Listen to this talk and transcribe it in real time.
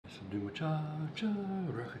do my cha-cha,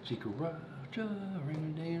 rock-a-chicka-ra-cha,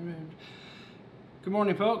 ring-a-ding-ring. Good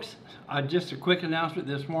morning, folks. Just a quick announcement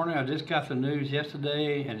this morning. I just got the news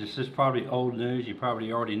yesterday, and this is probably old news. You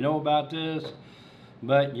probably already know about this,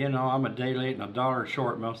 but you know, I'm a day late and a dollar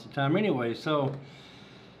short most of the time anyway. So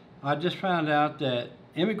I just found out that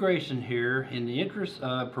immigration here, in the interest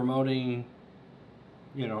of promoting,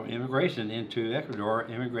 you know, immigration into Ecuador,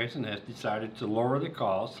 immigration has decided to lower the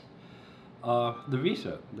cost of the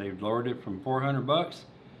visa. They've lowered it from $400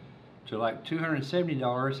 to like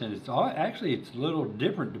 $270, and it's actually it's a little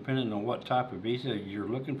different depending on what type of visa you're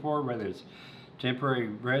looking for, whether it's temporary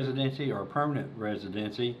residency or permanent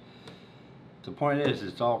residency. The point is,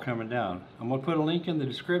 it's all coming down. I'm going to put a link in the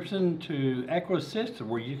description to Equasys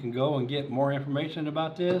where you can go and get more information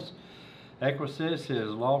about this. Equasys is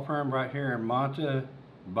a law firm right here in Manta,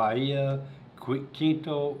 Bahia,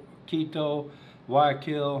 Quito,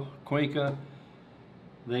 Guayaquil, Cuenca.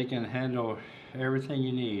 They can handle everything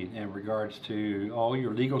you need in regards to all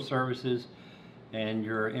your legal services and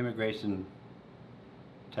your immigration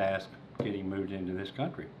task getting moved into this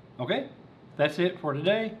country. Okay, that's it for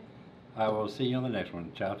today. I will see you on the next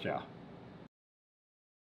one. Ciao, ciao.